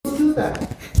do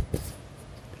that.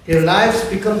 Their lives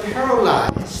become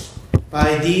paralyzed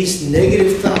by these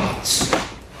negative thoughts.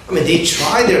 I mean, they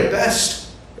try their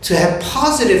best to have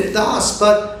positive thoughts,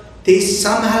 but they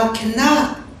somehow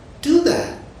cannot do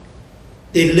that.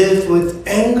 They live with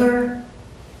anger,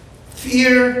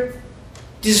 fear,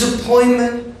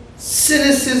 disappointment,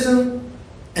 cynicism,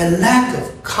 and lack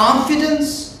of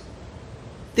confidence.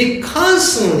 They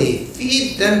constantly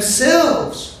feed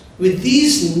themselves with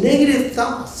these negative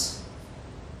thoughts.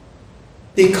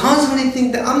 They constantly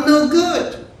think that I'm no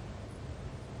good.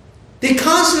 They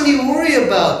constantly worry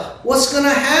about what's going to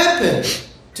happen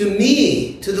to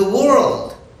me, to the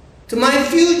world, to my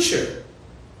future.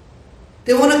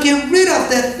 They want to get rid of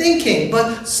that thinking,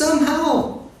 but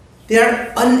somehow they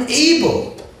are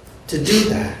unable to do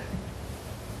that.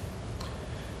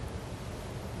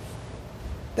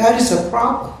 That is a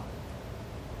problem.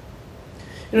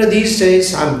 These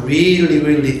days I'm really,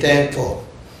 really thankful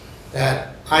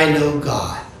that I know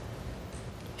God.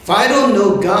 If I don't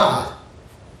know God,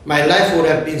 my life would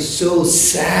have been so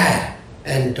sad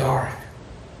and dark.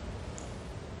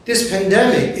 This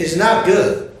pandemic is not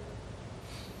good,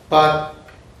 but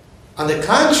on the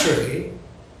contrary,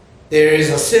 there is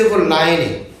a silver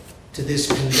lining to this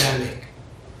pandemic.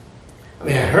 I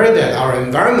mean, I heard that our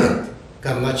environment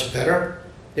got much better.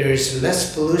 There is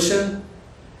less pollution.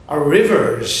 Our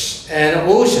rivers and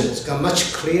oceans got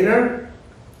much cleaner.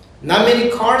 Not many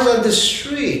cars on the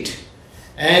street,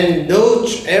 and no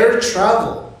air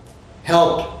travel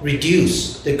help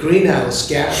reduce the greenhouse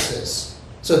gases.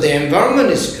 So the environment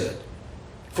is good.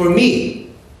 For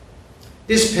me,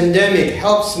 this pandemic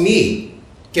helps me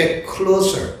get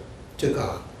closer to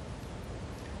God.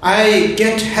 I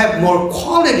get to have more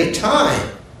quality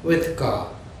time with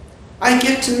God. I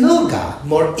get to know God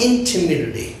more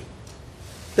intimately.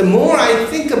 The more I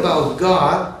think about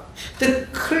God, the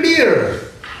clearer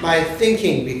my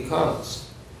thinking becomes.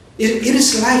 It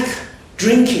is like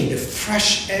drinking the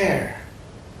fresh air.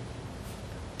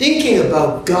 Thinking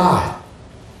about God,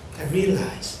 I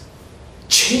realize,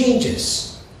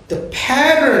 changes the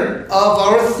pattern of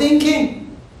our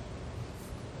thinking.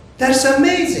 That's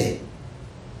amazing.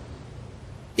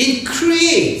 It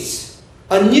creates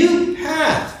a new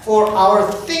path for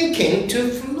our thinking to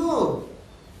flow.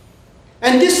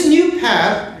 And this new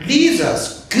path leads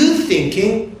us good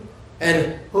thinking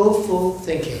and hopeful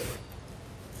thinking.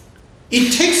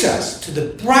 It takes us to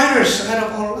the brighter side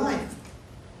of our life.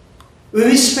 When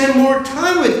we spend more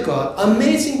time with God,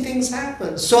 amazing things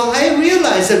happen. So I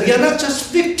realize that we are not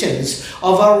just victims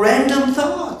of our random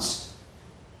thoughts,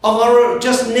 of our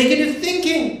just negative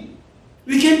thinking.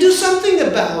 We can do something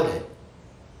about it.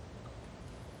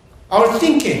 Our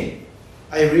thinking,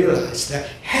 I realize, that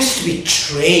has to be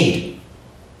trained.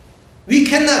 We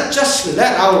cannot just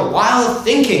let our wild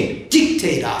thinking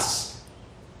dictate us.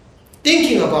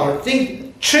 Training of our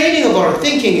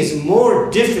thinking is more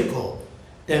difficult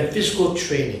than physical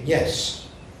training, yes.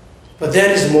 But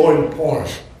that is more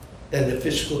important than the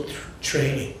physical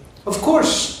training. Of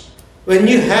course, when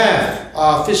you have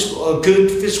a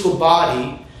good physical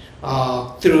body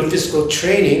through physical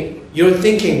training, your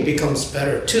thinking becomes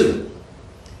better too.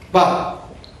 But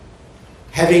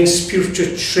having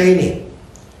spiritual training,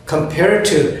 compared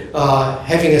to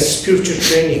having a spiritual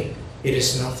training, it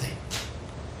is nothing.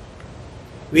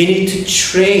 We need to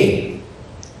train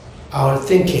our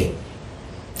thinking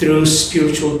through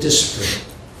spiritual discipline,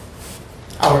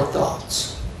 our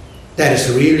thoughts. That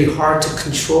is really hard to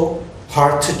control,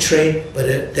 hard to train, but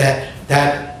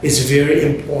that is very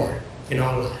important in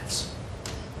our lives.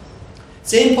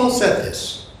 St. Paul said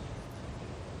this: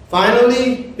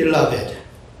 "Finally, beloved,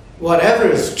 whatever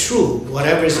is true,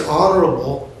 whatever is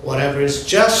honorable, whatever is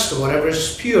just, whatever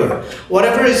is pure,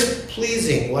 whatever is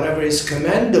pleasing, whatever is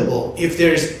commendable, if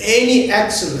there is any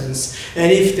excellence,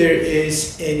 and if there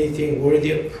is anything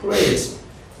worthy of praise,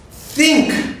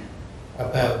 think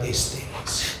about these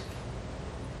things."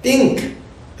 Think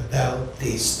about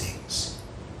these things.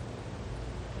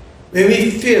 When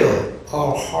we fill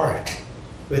our heart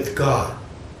with God,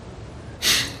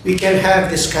 we can have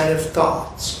this kind of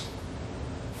thoughts.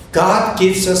 God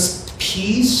gives us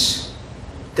peace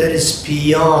that is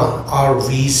beyond our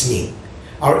reasoning,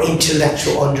 our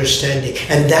intellectual understanding.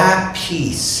 And that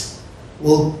peace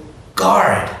will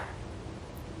guard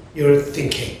your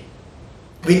thinking.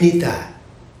 We need that.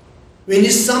 We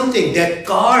need something that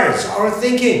guards our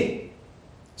thinking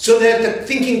so that the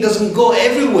thinking doesn't go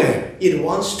everywhere it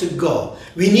wants to go.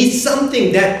 We need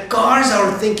something that guards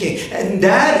our thinking, and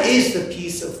that is the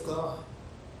peace of God.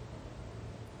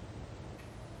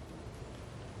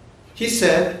 He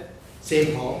said,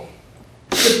 St. Paul,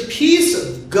 the peace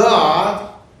of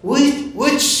God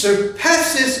which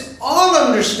surpasses all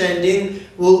understanding,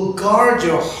 will guard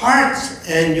your hearts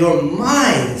and your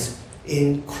minds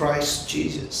in Christ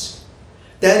Jesus.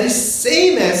 That is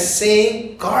same as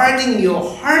saying guarding your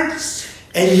hearts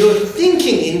and your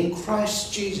thinking in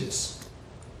Christ Jesus.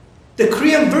 The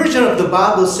Korean version of the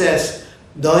Bible says,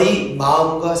 너희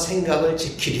마음과 생각을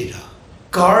지키리라.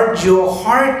 Guard your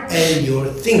heart and your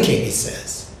thinking, it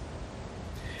says.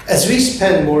 As we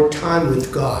spend more time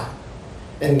with God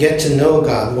and get to know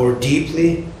God more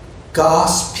deeply,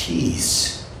 God's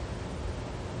peace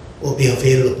will be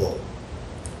available.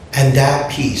 And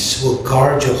that peace will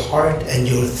guard your heart and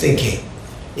your thinking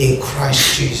in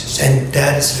Christ Jesus. And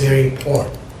that is very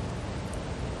important.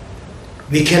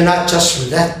 We cannot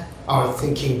just let our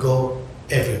thinking go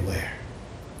everywhere.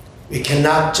 We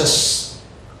cannot just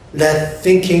let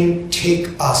thinking take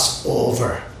us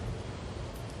over.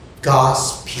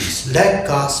 God's peace. Let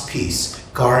God's peace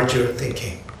guard your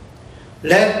thinking.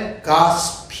 Let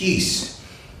God's peace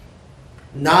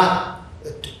not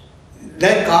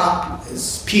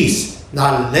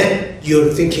let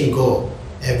your thinking go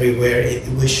everywhere it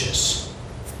wishes.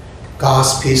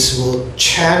 God's peace will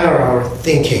channel our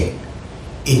thinking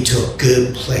into a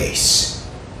good place.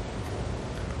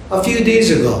 A few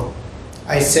days ago,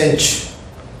 I sent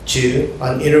you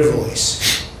an inner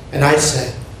voice, and I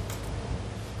said,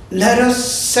 let us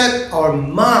set our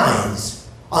minds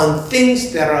on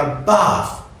things that are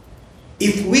above.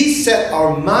 If we set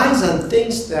our minds on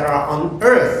things that are on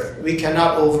earth, we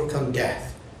cannot overcome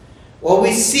death. What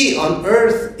we see on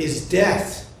earth is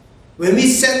death. When we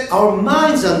set our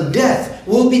minds on death,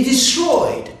 we'll be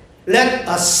destroyed. Let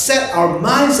us set our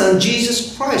minds on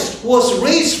Jesus Christ, who was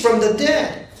raised from the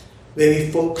dead. When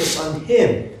we focus on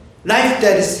Him, life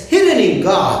that is hidden in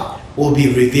God will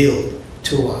be revealed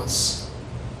to us.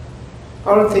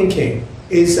 Our thinking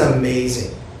is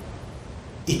amazing.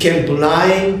 It can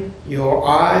blind your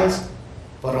eyes,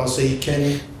 but also it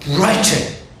can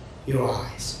brighten your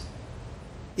eyes.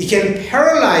 It can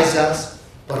paralyze us,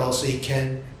 but also it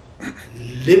can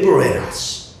liberate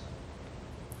us.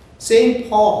 St.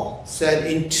 Paul said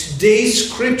in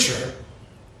today's scripture,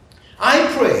 I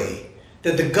pray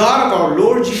that the God of our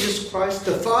Lord Jesus Christ,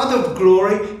 the Father of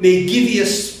glory, may give you a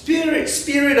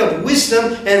spirit of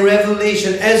wisdom and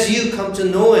revelation as you come to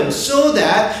know Him, so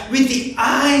that with the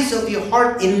eyes of your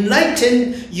heart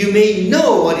enlightened, you may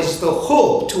know what is the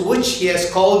hope to which He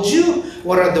has called you,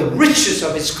 what are the riches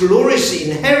of His glorious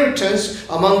inheritance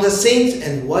among the saints,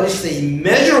 and what is the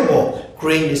immeasurable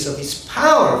greatness of His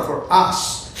power for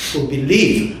us who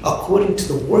believe, according to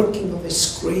the working of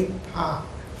His great power.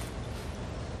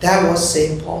 That was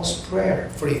St. Paul's prayer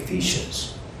for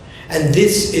Ephesians. And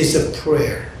this is a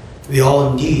prayer we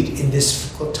all need in this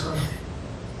difficult time.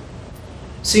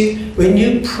 See, when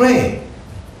you pray,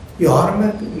 you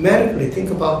automatically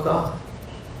think about God.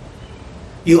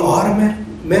 You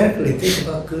automatically think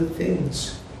about good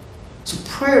things. So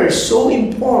prayer is so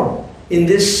important in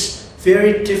this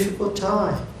very difficult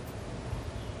time.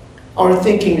 Our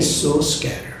thinking is so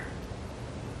scattered.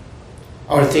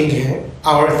 Our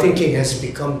thinking has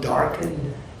become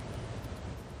darkened.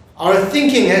 Our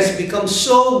thinking has become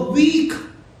so weak.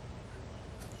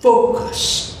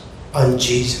 Focus on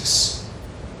Jesus.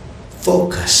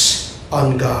 Focus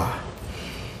on God.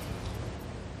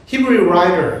 Hebrew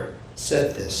writer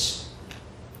said this,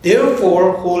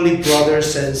 therefore, holy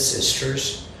brothers and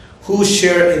sisters who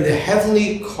share in the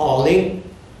heavenly calling,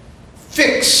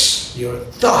 fix your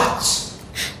thoughts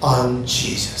on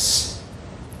Jesus.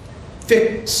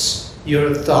 Fix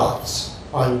your thoughts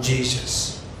on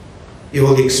Jesus. You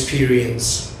will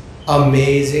experience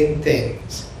amazing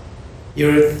things.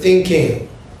 Your thinking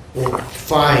will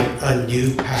find a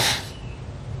new path.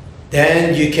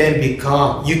 Then you can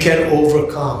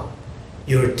overcome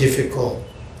your difficult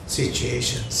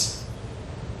situations.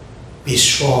 Be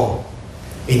strong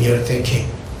in your thinking,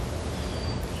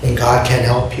 and God can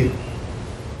help you.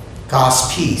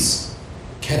 God's peace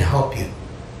can help you.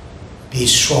 Be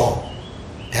strong.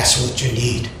 That's what you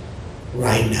need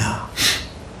right now.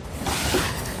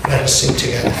 Let us sing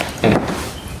together.